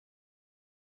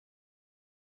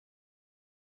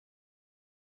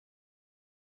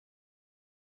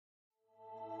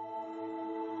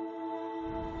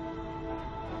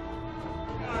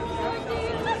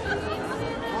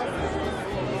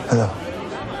Hello.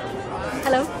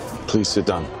 Hello. Please sit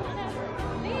down.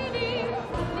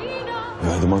 You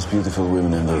are the most beautiful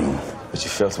women in the room, but you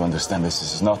fail to understand this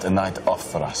is not a night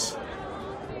off for us.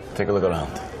 Take a look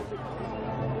around.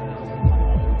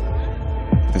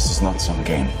 This is not some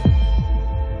game.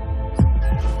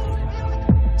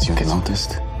 You get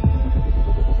noticed,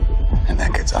 and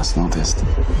that gets us noticed.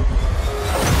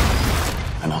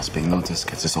 And us being noticed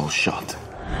gets us all shot.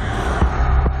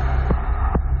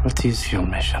 What is your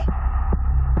mission?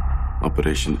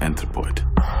 Operation Anthropoid.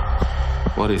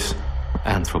 What is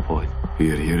Anthropoid?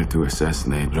 We are here to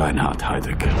assassinate Reinhard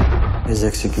Geidricha. He's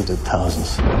executed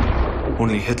thousands.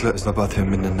 Only Hitler is above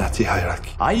him in the Nazi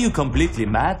hierarchy. Are you completely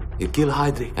mad? You kill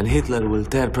Heydrich and Hitler will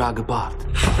tear Prague apart.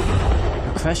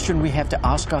 The question we have to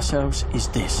ask ourselves is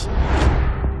this.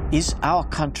 Is our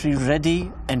country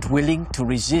ready and willing to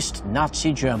resist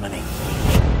Nazi Germany?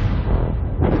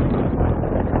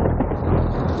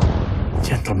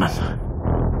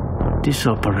 Gentlemen, this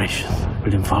operation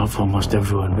will involve almost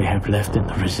everyone we have left in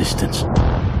the resistance.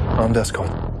 Armed escort.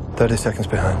 30 seconds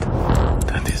behind.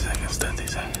 30 seconds, 30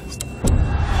 seconds.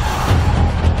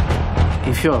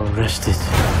 If you're arrested,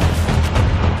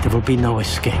 there will be no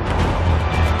escape.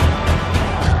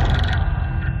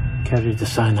 Carry the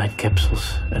cyanide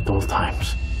capsules at all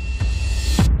times.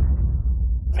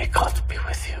 May God be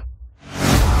with you.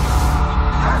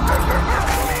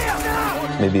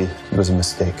 Maybe it was a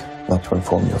mistake not to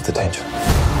inform you of the danger.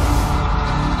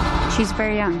 She's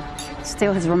very young.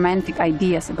 Still has romantic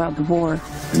ideas about the war.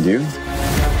 And you?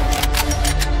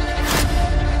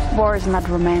 War is not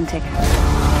romantic.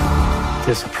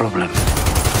 There's a problem.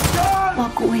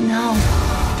 What do we know?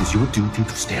 It is your duty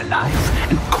to stay alive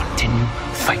and continue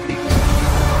fighting.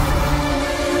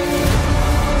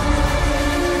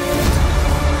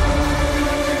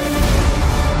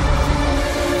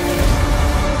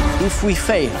 If we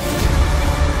fail,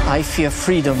 I fear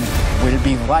freedom will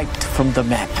be wiped from the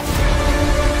map.